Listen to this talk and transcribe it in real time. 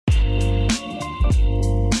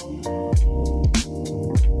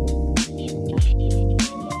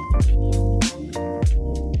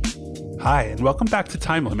Hi, and welcome back to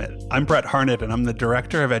Time Limit. I'm Brett Harnett, and I'm the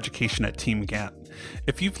Director of Education at Team Gantt.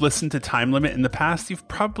 If you've listened to Time Limit in the past, you've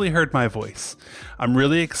probably heard my voice. I'm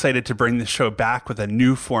really excited to bring the show back with a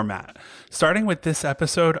new format. Starting with this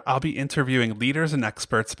episode, I'll be interviewing leaders and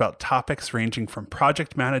experts about topics ranging from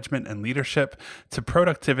project management and leadership to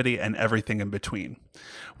productivity and everything in between.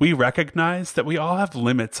 We recognize that we all have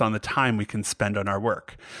limits on the time we can spend on our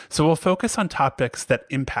work, so we'll focus on topics that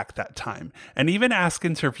impact that time, and even ask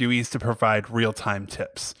interviewees to provide real-time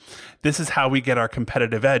tips. This is how we get our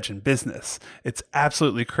competitive edge in business. It's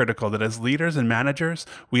absolutely critical that as leaders and managers,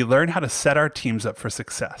 we learn how to set our teams up for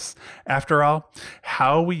success. After all,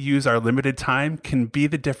 how we use our limited time can be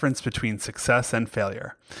the difference between success and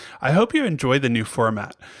failure. I hope you enjoy the new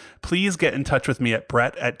format. Please get in touch with me at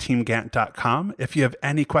brett@teamgantt.com if you have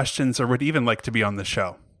any questions or would even like to be on the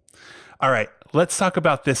show. All right, let's talk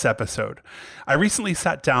about this episode. I recently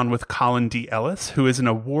sat down with Colin D. Ellis, who is an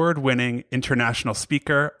award-winning international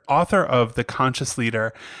speaker, author of The Conscious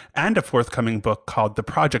Leader, and a forthcoming book called The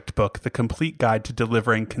Project Book, The Complete Guide to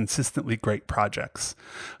Delivering Consistently Great Projects.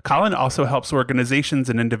 Colin also helps organizations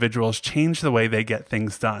and individuals change the way they get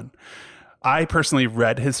things done. I personally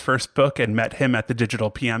read his first book and met him at the Digital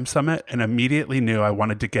PM Summit and immediately knew I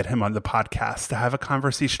wanted to get him on the podcast to have a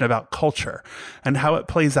conversation about culture and how it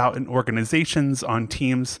plays out in organizations, on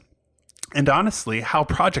teams, and honestly, how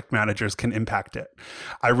project managers can impact it.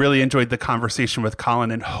 I really enjoyed the conversation with Colin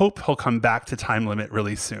and hope he'll come back to Time Limit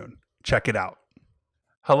really soon. Check it out.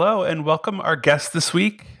 Hello and welcome our guest this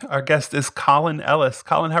week. Our guest is Colin Ellis.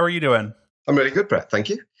 Colin, how are you doing? I'm really good, Brett. Thank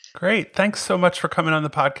you. Great. Thanks so much for coming on the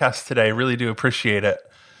podcast today. Really do appreciate it.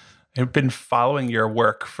 I've been following your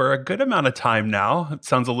work for a good amount of time now. It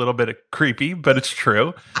sounds a little bit creepy, but it's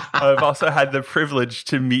true. I've also had the privilege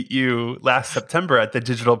to meet you last September at the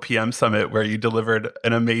Digital PM Summit, where you delivered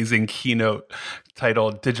an amazing keynote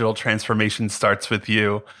titled Digital Transformation Starts With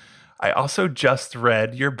You. I also just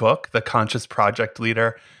read your book, The Conscious Project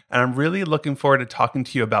Leader, and I'm really looking forward to talking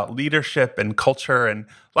to you about leadership and culture and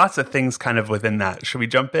lots of things kind of within that. Should we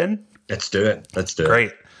jump in? Let's do it.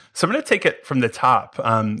 Great. So I'm going to take it from the top.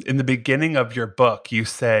 In the beginning of your book, you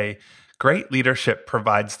say, great leadership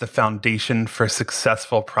provides the foundation for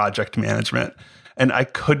successful project management. And I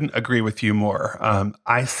couldn't agree with you more.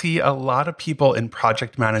 I see a lot of people in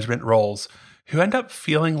project management roles who end up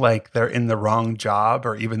feeling like they're in the wrong job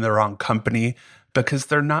or even the wrong company because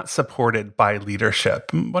they're not supported by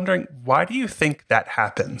leadership. I'm wondering, why do you think that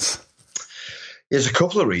happens? There's a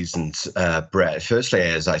couple of reasons, Brett. Firstly,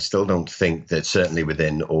 is I still don't think that certainly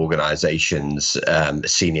within organizations,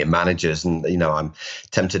 senior managers, and I'm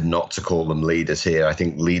tempted not to call them leaders here. I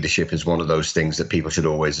think leadership is one of those things that people should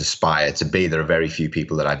always aspire to be. There are very few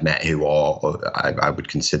people that I've met who are, or I would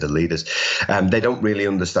consider leaders. They don't really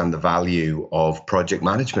understand the value of project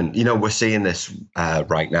management. We're seeing this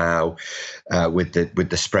right now with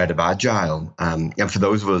the spread of agile. And for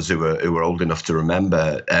those of us who are old enough to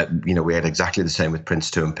remember, we had exactly the same with Prince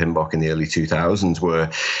 2 and Pinbock in the early 2000s, where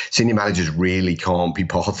senior managers really can't be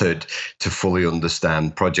bothered to fully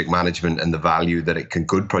understand project management and the value that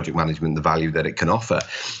good project management, the value that it can offer.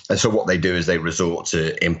 And so what they do is they resort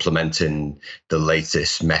to implementing the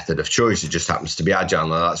latest method of choice. It just happens to be agile.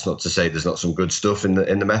 Now, that's not to say there's not some good stuff in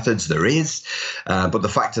the methods. There is. But the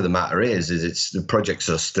fact of the matter is the projects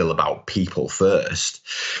are still about people first.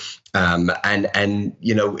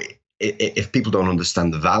 If people don't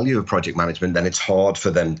understand the value of project management, then it's hard for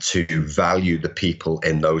them to value the people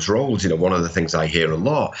in those roles. One of the things I hear a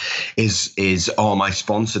lot is, my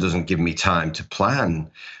sponsor doesn't give me time to plan.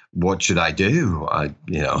 What should I do?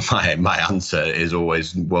 My answer is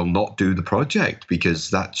always, well, not do the project, because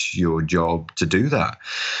that's your job to do that.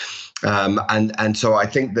 And so I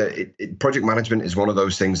think that project management is one of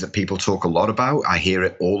those things that people talk a lot about. I hear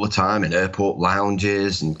it all the time in airport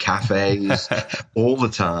lounges and cafes, all the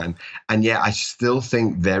time. And yet I still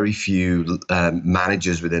think very few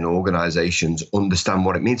managers within organizations understand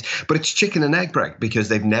what it means. But it's chicken and egg, Brett, because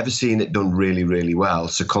they've never seen it done really, really well.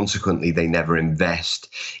 So consequently, they never invest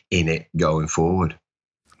in it going forward.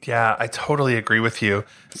 Yeah, I totally agree with you.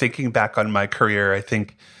 Thinking back on my career, I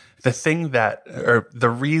think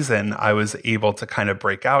the reason I was able to kind of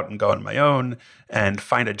break out and go on my own and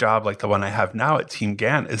find a job like the one I have now at Team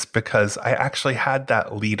Gantt is because I actually had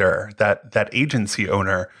that leader, that agency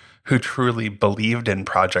owner who truly believed in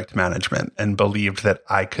project management and believed that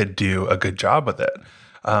I could do a good job with it.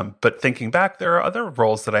 But thinking back, there are other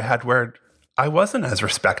roles that I had where I wasn't as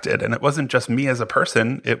respected, and it wasn't just me as a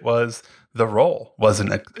person; it was the role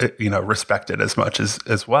wasn't respected as much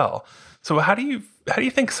as well. So how do you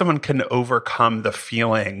think someone can overcome the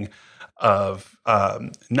feeling of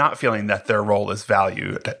not feeling that their role is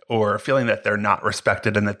valued or feeling that they're not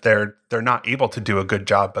respected and that they're not able to do a good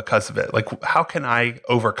job because of it. Like, how can I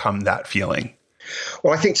overcome that feeling?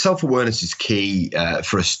 Well, I think self-awareness is key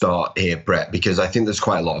for a start here, Brett, because I think there's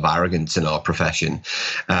quite a lot of arrogance in our profession.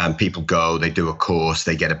 People go, they do a course,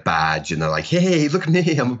 they get a badge, and they're like, "Hey, look at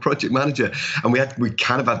me, I'm a project manager." And we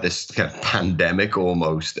kind of had this kind of pandemic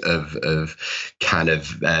almost of kind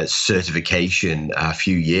of certification a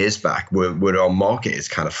few years back, where our market is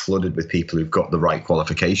kind of flooded with people who've got the right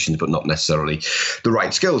qualifications, but not necessarily the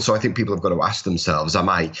right skills. So I think people have got to ask themselves, am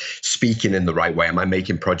I speaking in the right way? Am I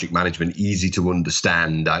making project management easy to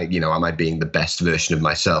understand? Am I being the best version of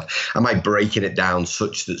myself? Am I breaking it down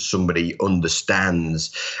such that somebody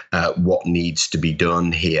understands what needs to be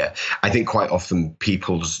done here? I think quite often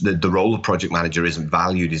the role of project manager isn't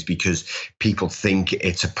valued is because people think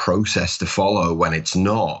it's a process to follow when it's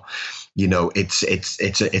not.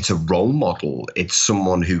 It's a role model. It's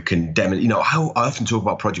someone who can demonstrate. How I often talk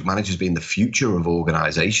about project managers being the future of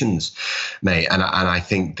organizations, mate. And I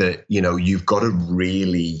think that you've got to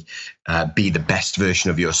really be the best version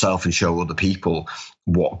of yourself and show other people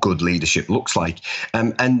what good leadership looks like.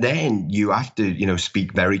 And then you have to,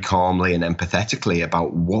 speak very calmly and empathetically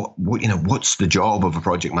about what's the job of a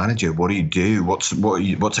project manager? What do you do?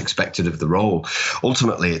 What's expected of the role?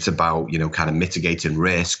 Ultimately, it's about, kind of mitigating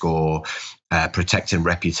risk or protecting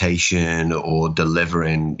reputation or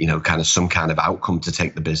delivering, kind of some kind of outcome to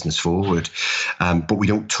take the business forward. But we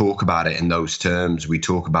don't talk about it in those terms. We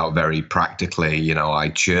talk about very practically, I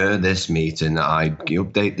chair this meeting, I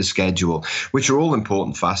update the schedule, which are all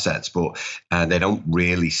important facets, but they don't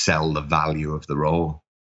really sell the value of the role.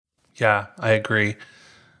 Yeah, I agree.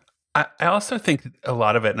 I also think a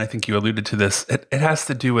lot of it, and I think you alluded to this, it has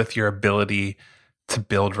to do with your ability to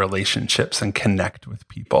build relationships and connect with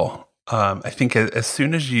people. I think as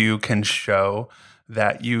soon as you can show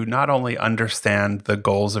that you not only understand the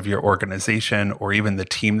goals of your organization or even the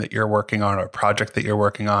team that you're working on or project that you're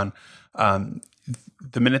working on,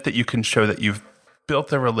 the minute that you can show that you've built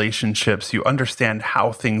the relationships, you understand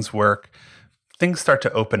how things work, things start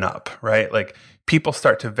to open up, right? Like people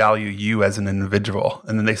start to value you as an individual,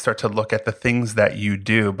 and then they start to look at the things that you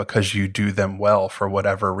do because you do them well for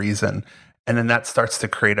whatever reason. And then that starts to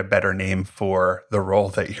create a better name for the role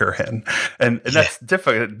that you're in. And that's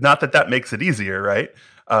difficult. Not that makes it easier, right?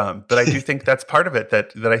 But I do think that's part of it,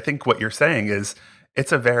 that I think what you're saying is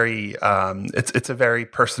it's a very it's a very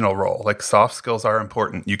personal role. Like soft skills are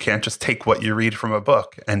important. You can't just take what you read from a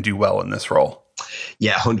book and do well in this role.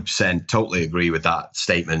 Yeah, 100%. Totally agree with that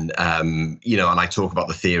statement. And I talk about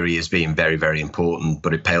the theory as being very, very important,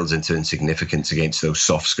 but it pales into insignificance against those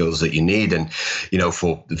soft skills that you need. And,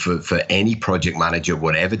 for any project manager,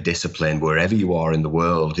 whatever discipline, wherever you are in the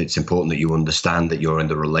world, it's important that you understand that you're in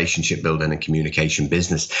the relationship building and communication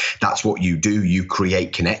business. That's what you do. You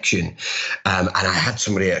create connection. And I had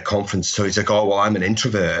somebody at a conference, so he's like, "Oh, well, I'm an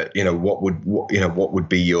introvert. What would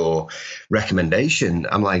be your recommendation?"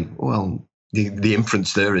 I'm like, well, the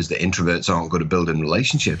inference there is that introverts aren't good at building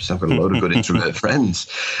relationships. I've got a load of good introvert friends.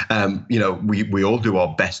 We all do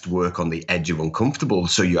our best work on the edge of uncomfortable.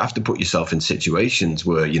 So you have to put yourself in situations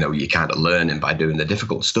where, you're kind of learning by doing the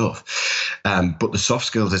difficult stuff. But the soft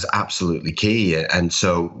skills is absolutely key. And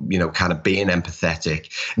so, kind of being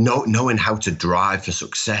empathetic, knowing how to drive for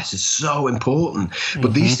success is so important.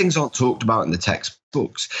 But these things aren't talked about in the textbooks,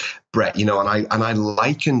 Brett, and I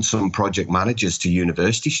liken some project managers to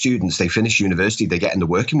university students. They finish university, they get in the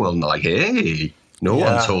working world, and they're like, "Hey, no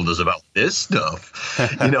one told us about this stuff."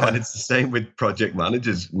 And it's the same with project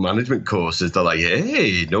management courses. They're like,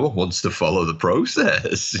 "Hey, no one wants to follow the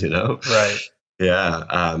process," Right.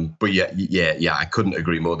 Yeah. But yeah, I couldn't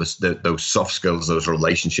agree more. Those soft skills, those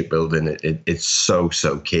relationship building, it's so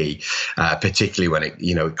key, particularly when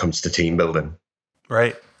it comes to team building.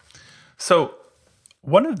 Right. So,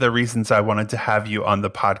 one of the reasons I wanted to have you on the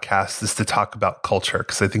podcast is to talk about culture,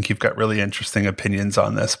 because I think you've got really interesting opinions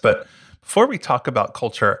on this. But before we talk about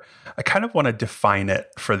culture, I kind of want to define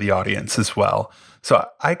it for the audience as well. So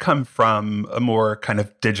I come from a more kind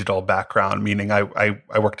of digital background, meaning I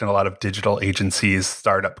worked in a lot of digital agencies,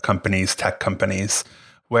 startup companies, tech companies,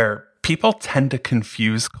 where people tend to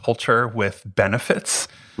confuse culture with benefits,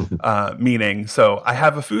 meaning, so I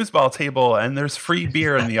have a foosball table and there's free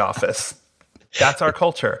beer in the office. That's our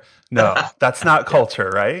culture. No, that's not culture,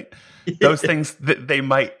 right? Those things, they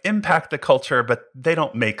might impact the culture, but they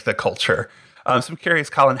don't make the culture. So I'm curious,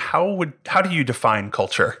 Colin, how do you define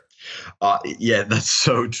culture? Yeah, that's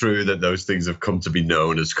so true that those things have come to be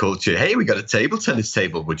known as culture. Hey, we got a table tennis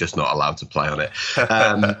table. We're just not allowed to play on it.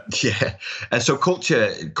 Yeah. And so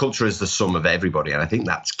culture is the sum of everybody. And I think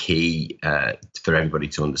that's key for everybody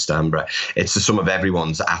to understand, Brett. It's the sum of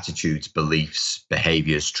everyone's attitudes, beliefs,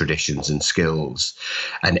 behaviors, traditions, and skills.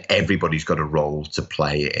 And everybody's got a role to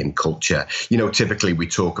play in culture. Typically we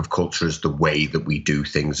talk of culture as the way that we do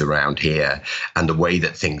things around here and the way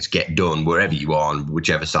that things get done wherever you are, on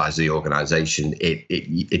whichever side of the organization.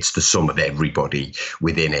 It's the sum of everybody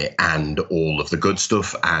within it, and all of the good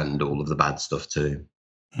stuff and all of the bad stuff too.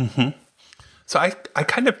 Mm-hmm. So I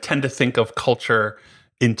kind of tend to think of culture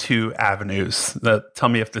in two avenues. Tell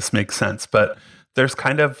me if this makes sense, but there's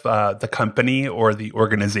kind of the company or the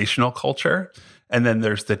organizational culture, and then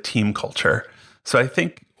there's the team culture. So I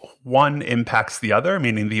think one impacts the other,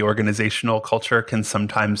 meaning the organizational culture can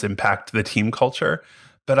sometimes impact the team culture.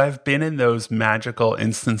 But I've been in those magical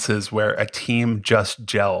instances where a team just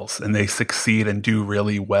gels and they succeed and do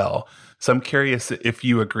really well. So I'm curious if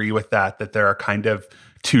you agree with that there are kind of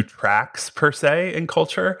two tracks per se in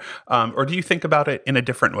culture, or do you think about it in a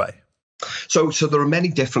different way? So there are many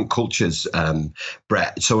different cultures,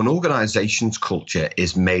 Brett. So an organization's culture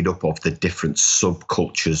is made up of the different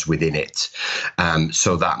subcultures within it.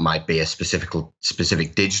 So that might be a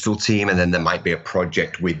specific digital team, and then there might be a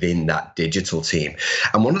project within that digital team.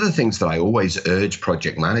 And one of the things that I always urge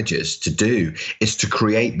project managers to do is to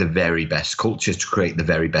create the very best cultures, to create the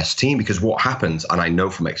very best team. Because what happens, and I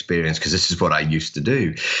know from experience, because this is what I used to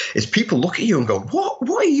do, is people look at you and go, what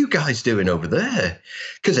are you guys doing over there?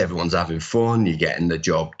 Because everyone's having fun, you're getting the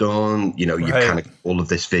job done, you've kind of all of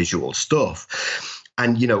this visual stuff.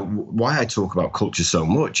 And, why I talk about culture so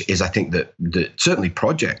much is I think that certainly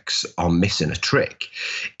projects are missing a trick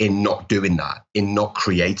in not doing that, in not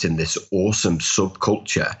creating this awesome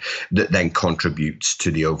subculture that then contributes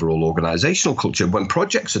to the overall organizational culture. When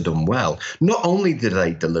projects are done well, not only do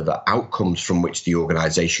they deliver outcomes from which the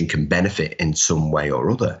organization can benefit in some way or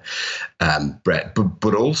other, Brett,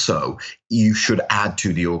 but also you should add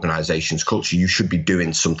to the organization's culture. You should be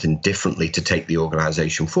doing something differently to take the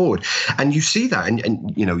organization forward. And you see that,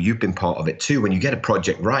 and you've been part of it too. When you get a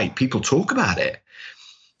project right, people talk about it.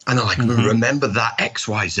 And they're like, remember that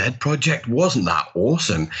XYZ project? Wasn't that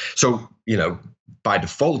awesome? So, by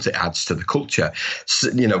default, it adds to the culture.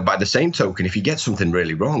 So, by the same token, if you get something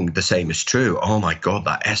really wrong, the same is true. Oh my God,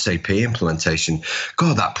 that SAP implementation,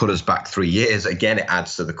 God, that put us back 3 years. Again, it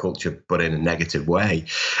adds to the culture, but in a negative way.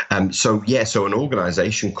 So an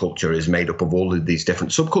organization culture is made up of all of these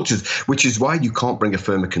different subcultures, which is why you can't bring a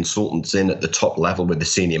firm of consultants in at the top level with the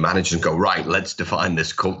senior managers and go, right, let's define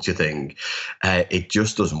this culture thing. It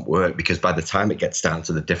just doesn't work, because by the time it gets down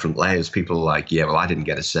to the different layers, people are like, yeah, well, I didn't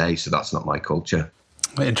get a say, so that's not my culture.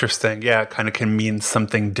 Interesting. Yeah, it kind of can mean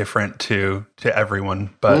something different to everyone.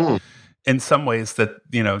 But in some ways that,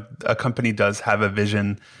 a company does have a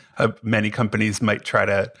vision. Many companies might try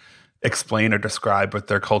to explain or describe what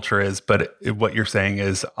their culture is. But what you're saying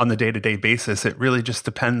is on the day-to-day basis, it really just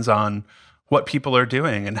depends on what people are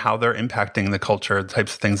doing and how they're impacting the culture, the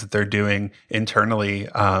types of things that they're doing internally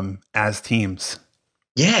as teams.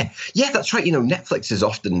 Yeah, that's right. Netflix is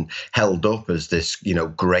often held up as this,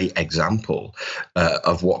 great example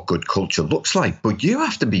of what good culture looks like. But you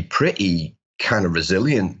have to be pretty kind of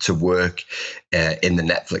resilient to work in the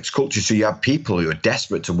Netflix culture. So you have people who are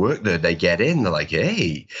desperate to work there. They get in, they're like,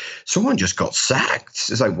 hey, someone just got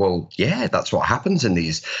sacked. It's like, well, yeah, that's what happens in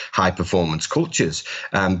these high performance cultures.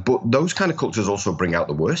 But those kind of cultures also bring out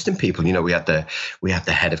the worst in people. We had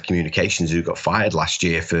the head of communications who got fired last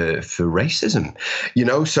year for racism.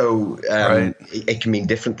 So right. It can mean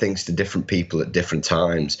different things to different people at different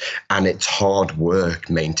times. And it's hard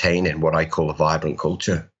work maintaining what I call a vibrant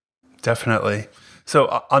culture. Definitely.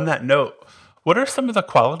 So on that note, what are some of the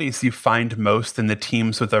qualities you find most in the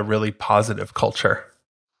teams with a really positive culture?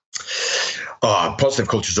 Positive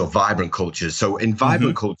cultures or vibrant cultures. So in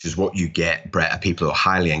vibrant cultures, what you get, Brett, are people who are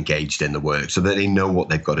highly engaged in the work, so that they know what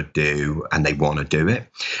they've got to do and they want to do it,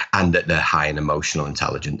 and that they're high in emotional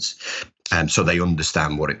intelligence. So they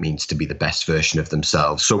understand what it means to be the best version of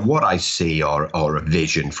themselves. So what I see are a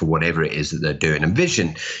vision for whatever it is that they're doing. And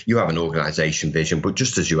vision, you have an organization vision, but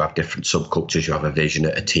just as you have different subcultures, you have a vision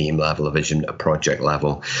at a team level, a vision at a project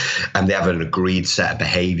level, and they have an agreed set of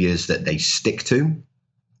behaviors that they stick to.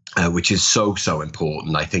 which is so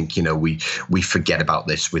important. I think, we forget about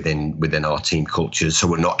this within our team cultures, so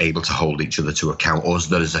we're not able to hold each other to account, or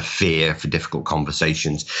there's a fear for difficult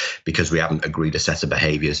conversations because we haven't agreed a set of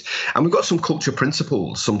behaviors. And we've got some culture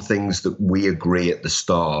principles, some things that we agree at the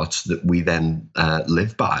start that we then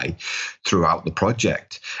live by throughout the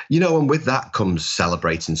project. And with that comes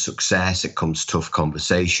celebrating success. It comes tough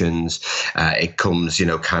conversations. It comes,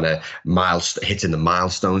 kind of hitting the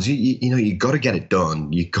milestones. You got to get it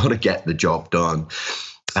done. You got to get the job done.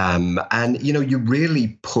 And, you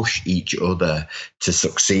really push each other to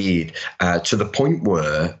succeed to the point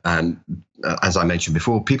where, as I mentioned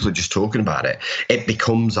before, people are just talking about it. It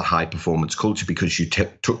becomes a high performance culture because you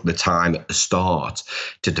took the time at the start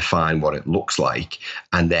to define what it looks like.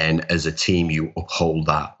 And then as a team, you uphold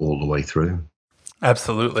that all the way through.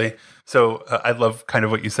 Absolutely. So I love kind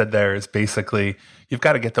of what you said there is basically you've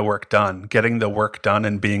got to get the work done. Getting the work done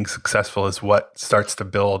and being successful is what starts to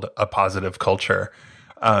build a positive culture.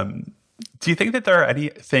 Do you think that there are any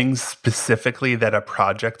things specifically that a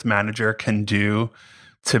project manager can do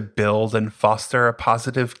to build and foster a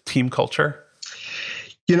positive team culture?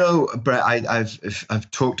 Brett,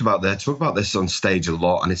 I've talked about this on stage a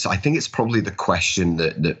lot, and I think it's probably the question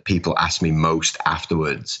that people ask me most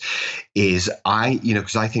afterwards. Is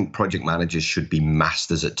because I think project managers should be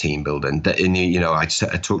masters at team building. I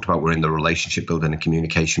talked about we're in the relationship building and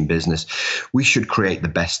communication business. We should create the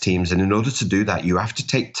best teams, and in order to do that, you have to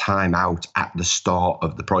take time out at the start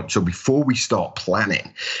of the project. So before we start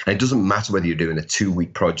planning, and it doesn't matter whether you're doing a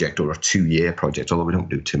 2-week project or a 2-year project, although we don't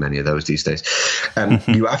do too many of those these days.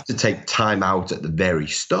 You have to take time out at the very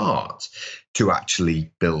start to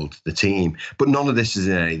actually build the team. But none of this is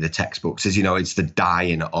in any of the textbooks. It's the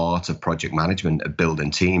dying art of project management, of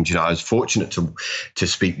building teams. I was fortunate to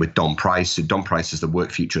speak with Don Price. Don Price is the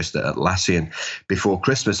work futurist at Atlassian before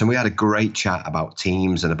Christmas. And we had a great chat about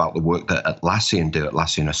teams and about the work that Atlassian do.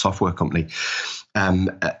 Atlassian, a software company.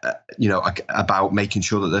 About making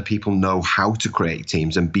sure that the people know how to create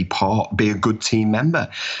teams and be a good team member.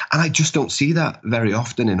 And I just don't see that very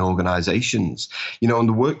often in organizations. On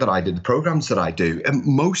the work that I did, the programs that I do, and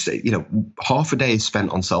most, half a day is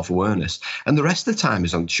spent on self-awareness, and the rest of the time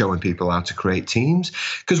is on showing people how to create teams.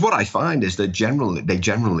 Because what I find is that they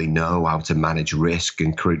generally know how to manage risk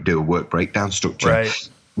and do a work breakdown structure, right,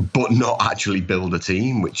 but not actually build a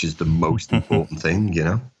team, which is the most important thing,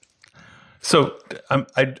 So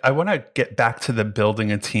I want to get back to the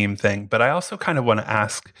building a team thing, but I also kind of want to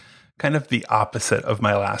ask kind of the opposite of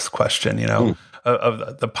my last question,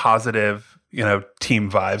 of the positive,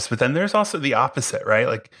 team vibes. But then there's also the opposite, right?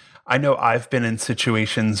 Like I know I've been in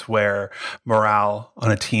situations where morale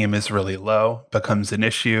on a team is really low, becomes an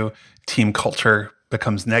issue, team culture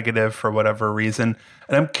becomes negative for whatever reason.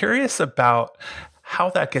 And I'm curious about how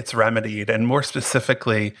that gets remedied, and more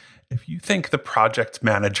specifically, if you think the project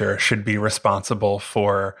manager should be responsible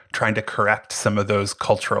for trying to correct some of those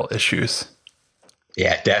cultural issues.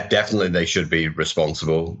 Yeah, definitely they should be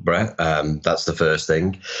responsible, Brett. That's the first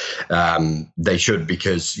thing. They should,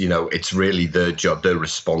 because, it's really their job. They're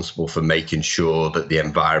responsible for making sure that the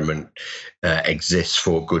environment exists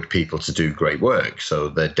for good people to do great work. So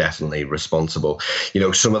they're definitely responsible.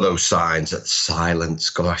 Some of those signs, that silence,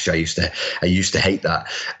 gosh, I used to hate that,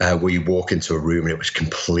 where you walk into a room and it was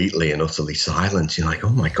completely and utterly silent. You're like, oh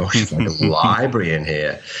my gosh, it's like a library in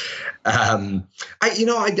here. I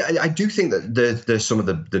do think that there's some of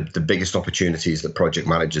the biggest opportunities that project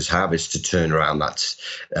managers have is to turn around that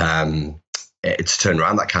kind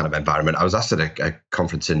of environment. I was asked at a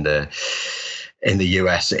conference in the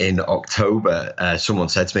US in October. Someone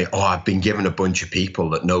said to me, "Oh, I've been given a bunch of people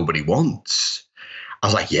that nobody wants." I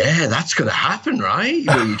was like, yeah, that's going to happen, right?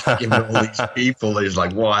 You're giving all these people. He's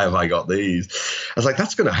like, why have I got these? I was like,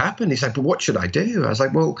 that's going to happen. He's like, but what should I do? I was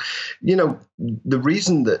like, well, the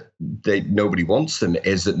reason that nobody wants them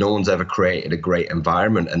is that no one's ever created a great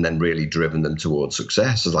environment and then really driven them towards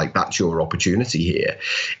success. It's like, that's your opportunity here,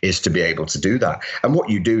 is to be able to do that. And what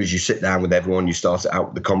you do is you sit down with everyone, you start out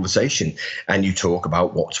with the conversation, and you talk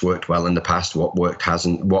about what's worked well in the past, what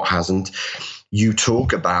hasn't. You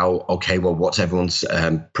talk about, okay, well, what's everyone's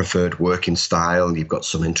preferred working style? You've got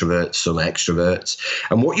some introverts, some extroverts.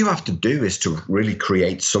 And what you have to do is to really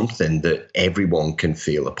create something that everyone can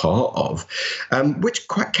feel a part of, which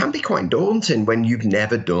can be quite daunting when you've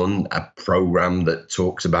never done a program that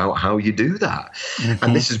talks about how you do that. Mm-hmm.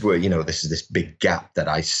 And this is where, this is this big gap that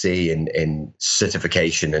I see in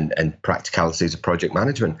certification and practicalities of project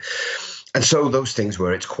management. And so those things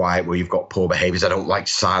where it's quiet, where you've got poor behaviors. I don't like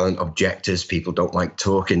silent objectors. People don't like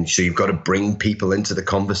talking. So you've got to bring people into the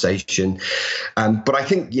conversation. But I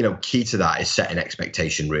think, key to that is setting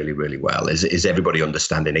expectation really, really well. Is everybody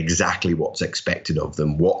understanding exactly what's expected of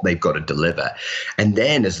them, what they've got to deliver. And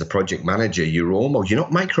then as the project manager, you're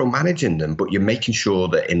not micromanaging them, but you're making sure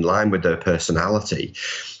that in line with their personality,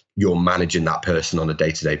 you're managing that person on a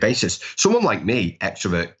day-to-day basis. Someone like me,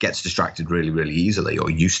 extrovert, gets distracted really, really easily,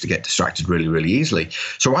 or used to get distracted really, really easily.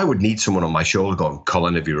 So I would need someone on my shoulder going,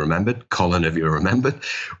 Colin, have you remembered? Colin, have you remembered?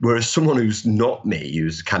 Whereas someone who's not me,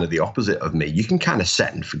 who's kind of the opposite of me, you can kind of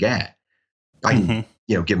set and forget. I can,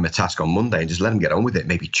 give them a task on Monday and just let them get on with it.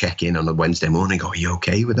 Maybe check in on a Wednesday morning. Go, are you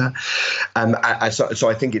okay with that? So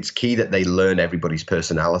I think it's key that they learn everybody's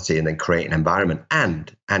personality and then create an environment.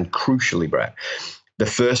 And crucially, Brett, the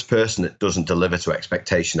first person that doesn't deliver to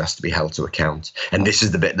expectation has to be held to account. And this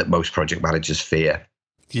is the bit that most project managers fear.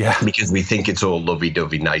 Yeah. Because we think it's all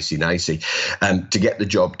lovey-dovey, nicey-nicey. To get the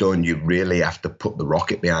job done, you really have to put the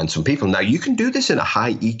rocket behind some people. Now, you can do this in a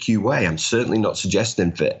high EQ way. I'm certainly not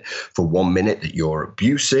suggesting for 1 minute that you're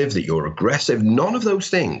abusive, that you're aggressive, none of those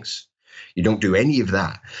things. You don't do any of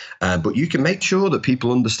that. But you can make sure that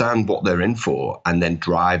people understand what they're in for and then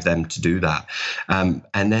drive them to do that. And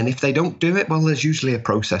then if they don't do it, well, there's usually a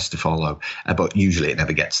process to follow. But usually it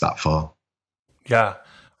never gets that far. Yeah.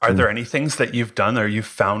 Are there any things that you've done or you've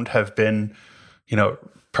found have been,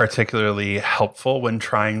 particularly helpful when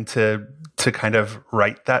trying to kind of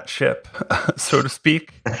right that ship, so to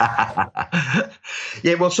speak?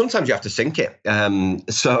 Yeah, well, sometimes you have to sink it.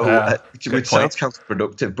 Which sounds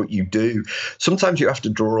counterproductive, but you do. Sometimes you have to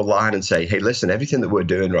draw a line and say, hey, listen, everything that we're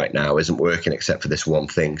doing right now isn't working except for this one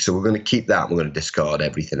thing. So we're going to keep that and we're going to discard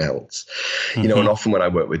everything else. And often when I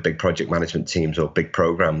work with big project management teams or big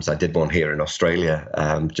programs, I did one here in Australia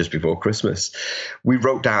just before Christmas. We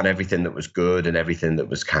wrote down everything that was good and everything that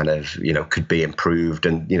was kind of, could be improved.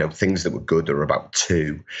 And, things that were good are about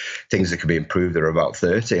 2. Things that could be improved are about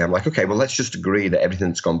 30. I'm like, okay, well, let's just agree that everything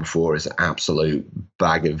that's gone before is an absolute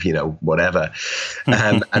bag of, whatever.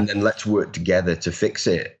 And then let's work together to fix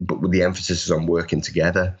it. But with the emphasis is on working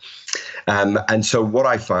together. And so what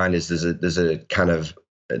I find is there's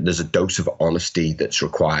a dose of honesty that's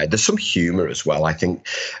required. There's some humor as well. I think,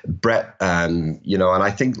 Brett, and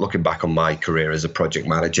I think looking back on my career as a project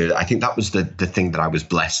manager, I think that was the thing that I was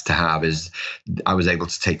blessed to have, is I was able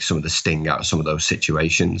to take some of the sting out of some of those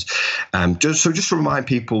situations. Just to remind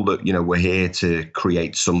people that, we're here to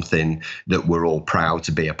create something that we're all proud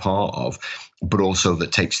to be a part of, but also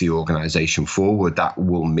that takes the organization forward. That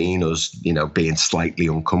will mean us, being slightly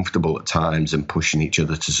uncomfortable at times and pushing each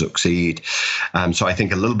other to succeed. So I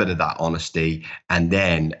think a little bit of that honesty, and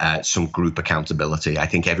then some group accountability. I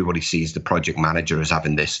think everybody sees the project manager as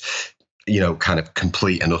having this, kind of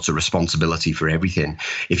complete and utter responsibility for everything.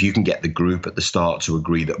 If you can get the group at the start to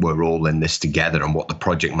agree that we're all in this together, and what the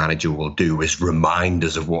project manager will do is remind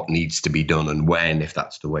us of what needs to be done and when, if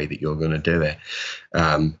that's the way that you're going to do it,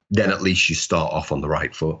 then at least you start off on the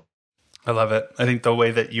right foot. I love it. I think the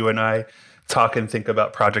way that you and I talk and think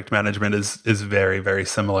about project management is very, very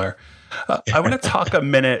similar. I want to talk a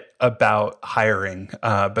minute about hiring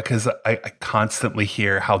because I constantly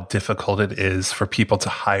hear how difficult it is for people to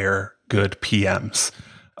hire good PMs.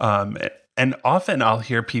 And often I'll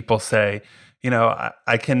hear people say,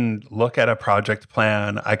 I can look at a project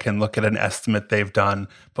plan, I can look at an estimate they've done,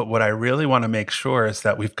 but what I really want to make sure is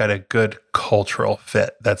that we've got a good cultural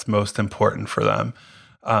fit that's most important for them.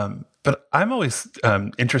 But I'm always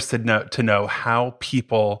interested to know how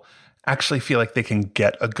people actually feel like they can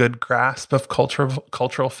get a good grasp of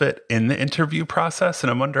cultural fit in the interview process. And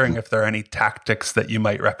I'm wondering if there are any tactics that you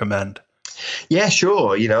might recommend. Yeah,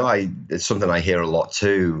 sure. It's something I hear a lot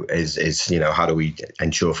too is how do we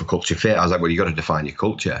ensure for culture fit? I was like, well, you got to define your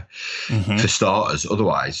culture for starters.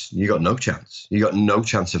 Otherwise, you got no chance. You got no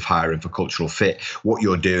chance of hiring for cultural fit. What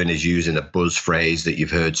you're doing is using a buzz phrase that you've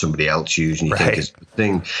heard somebody else use and you think is the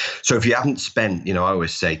thing. So if you haven't spent, I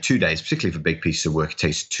always say 2 days, particularly for big pieces of work, it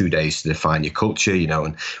takes 2 days to define your culture,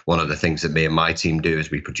 and one of the things that me and my team do is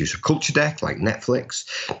we produce a culture deck like Netflix,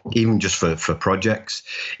 even just for projects.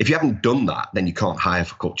 If you haven't done that, then you can't hire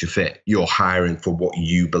for culture fit. You're hiring for what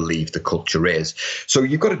you believe the culture is. So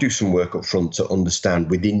you've got to do some work up front to understand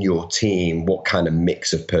within your team what kind of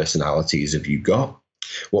mix of personalities have you got?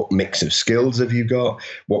 What mix of skills have you got?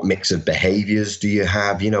 What mix of behaviors do you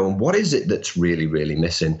have? And what is it that's really, really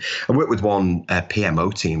missing? I worked with one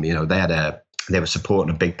PMO team. They were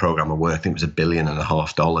supporting a big program of work. I think it was $1.5 billion.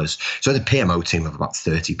 So the PMO team of about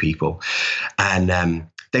 30 people, and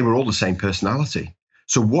they were all the same personality.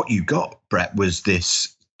 So what you got, Brett, was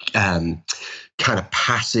this kind of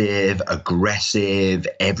passive, aggressive,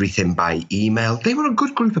 everything by email. They were a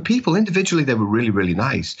good group of people. Individually, they were really, really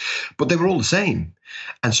nice, but they were all the same.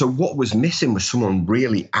 And so what was missing was someone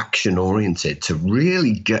really action-oriented to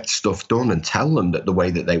really get stuff done and tell them that the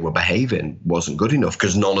way that they were behaving wasn't good enough,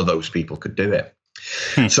 because none of those people could do it.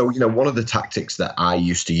 So, one of the tactics that I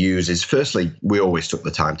used to use is, firstly, we always took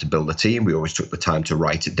the time to build a team. We always took the time to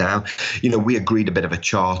write it down. We agreed a bit of a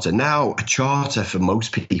charter. Now, a charter for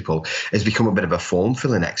most people has become a bit of a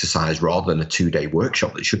form-filling exercise rather than a 2-day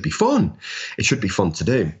workshop that should be fun. It should be fun to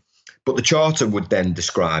do. But the charter would then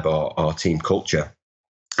describe our team culture.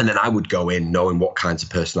 And then I would go in knowing what kinds of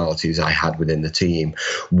personalities I had within the team,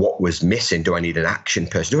 what was missing. Do I need an action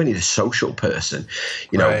person? Do I need a social person?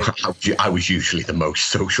 Right. I was usually the most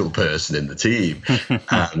social person in the team.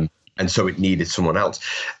 And so it needed someone else.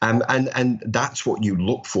 And that's what you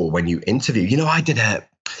look for when you interview. I did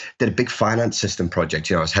a big finance system project.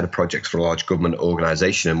 I was head of projects for a large government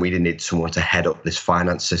organization, and we didn't need someone to head up this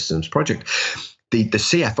finance systems project. The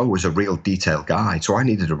CFO was a real detail guy, so I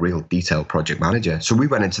needed a real detail project manager. So we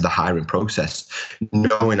went into the hiring process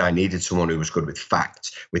knowing I needed someone who was good with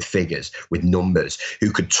facts, with figures, with numbers,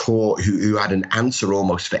 who could talk, who had an answer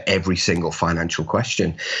almost for every single financial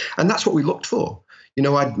question. And that's what we looked for.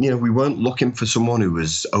 We weren't looking for someone who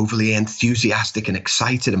was overly enthusiastic and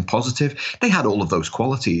excited and positive. They had all of those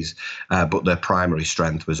qualities, but their primary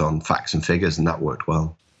strength was on facts and figures, and that worked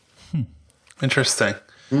well. Interesting.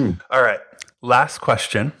 All right. Last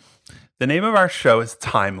question. The name of our show is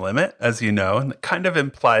Time Limit, as you know, and it kind of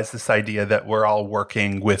implies this idea that we're all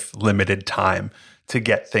working with limited time to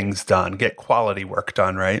get things done, get quality work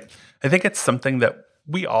done, right? I think it's something that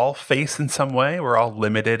we all face in some way. We're all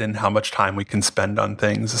limited in how much time we can spend on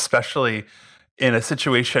things, especially in a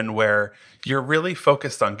situation where you're really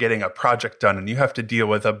focused on getting a project done and you have to deal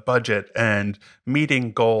with a budget and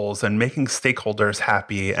meeting goals and making stakeholders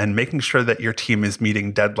happy and making sure that your team is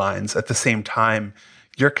meeting deadlines. At the same time,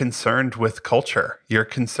 you're concerned with culture. You're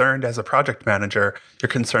concerned as a project manager. You're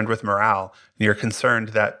concerned with morale. And you're concerned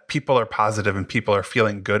that people are positive and people are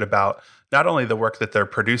feeling good about not only the work that they're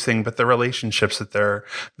producing, but the relationships that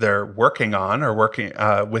they're working on or working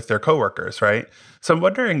with their coworkers, right? So I'm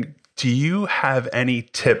wondering, do you have any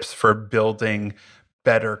tips for building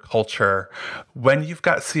better culture when you've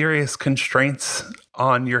got serious constraints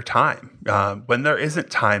on your time, when there isn't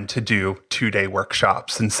time to do 2-day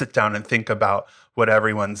workshops and sit down and think about what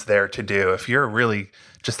everyone's there to do? If you're really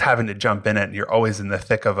just having to jump in it and you're always in the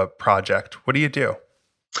thick of a project, what do you do?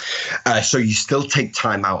 So you still take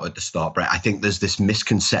time out at the start, Brett. I think there's this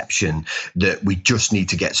misconception that we just need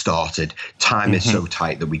to get started. Time is so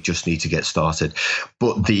tight that we just need to get started.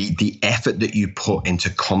 But the effort that you put into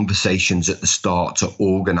conversations at the start to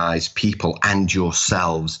organize people and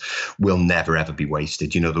yourselves will never, ever be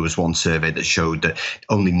wasted. There was one survey that showed that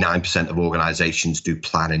only 9% of organizations do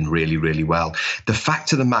planning really, really well. The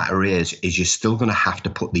fact of the matter is you're still going to have to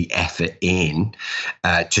put the effort in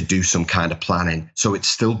to do some kind of planning. So it's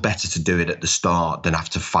still better to do it at the start than have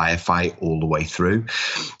to firefight all the way through.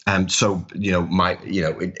 So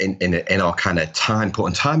in our kind of time,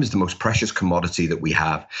 and time is the most precious commodity that we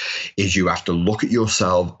have, is you have to look at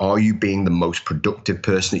yourself. Are you being the most productive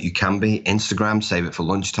person that you can be? Instagram, save it for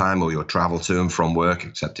lunchtime or your travel to and from work,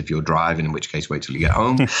 except if you're driving, in which case wait till you get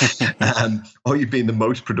home. Are you being the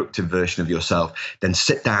most productive version of yourself? Then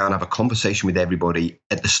sit down, have a conversation with everybody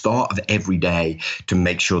at the start of every day to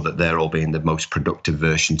make sure that they're all being the most productive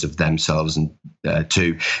versions of themselves and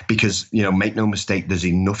too, because make no mistake, there's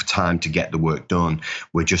enough time to get the work done.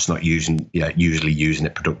 We're just not usually using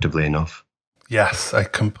it productively enough. Yes, I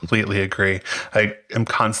completely agree. I am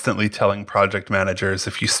constantly telling project managers,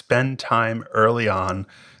 if you spend time early on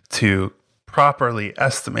to properly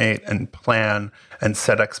estimate and plan and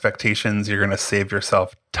set expectations, you're going to save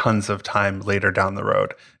yourself tons of time later down the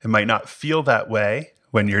road. It might not feel that way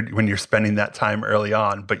when you're spending that time early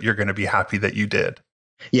on, but you're going to be happy that you did.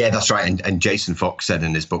 Yeah, that's right. And Jason Fox said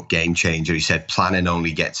in his book, Game Changer, he said, planning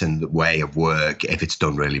only gets in the way of work if it's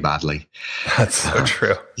done really badly. That's so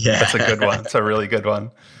true. Yeah. That's a good one. It's a really good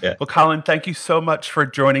one. Yeah. Well, Colin, thank you so much for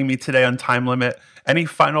joining me today on Time Limit. Any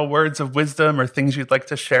final words of wisdom or things you'd like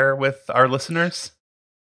to share with our listeners?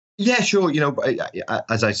 Yeah, sure.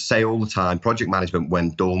 As I say all the time, project management,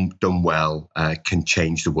 when done well, can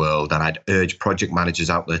change the world. And I'd urge project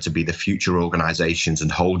managers out there to be the future organizations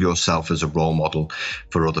and hold yourself as a role model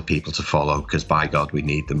for other people to follow, because by God, we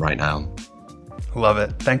need them right now. Love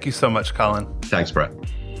it. Thank you so much, Colin. Thanks, Brett.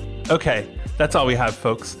 Okay, That's all we have,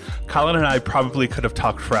 folks. Colin and I probably could have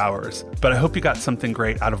talked for hours, but I hope you got something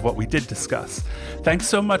great out of what we did discuss. Thanks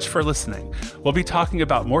so much for listening. We'll be talking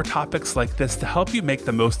about more topics like this to help you make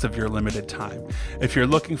the most of your limited time. If you're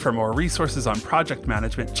looking for more resources on project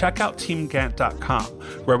management, check out teamgantt.com,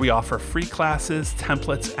 where we offer free classes,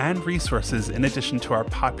 templates, and resources in addition to our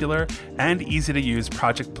popular and easy-to-use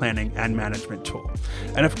project planning and management tool.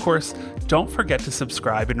 And of course, don't forget to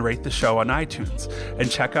subscribe and rate the show on iTunes, and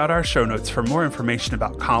check out our show notes for more information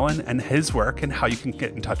about Colin and his work and how you can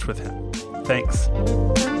get in touch with him. Thanks.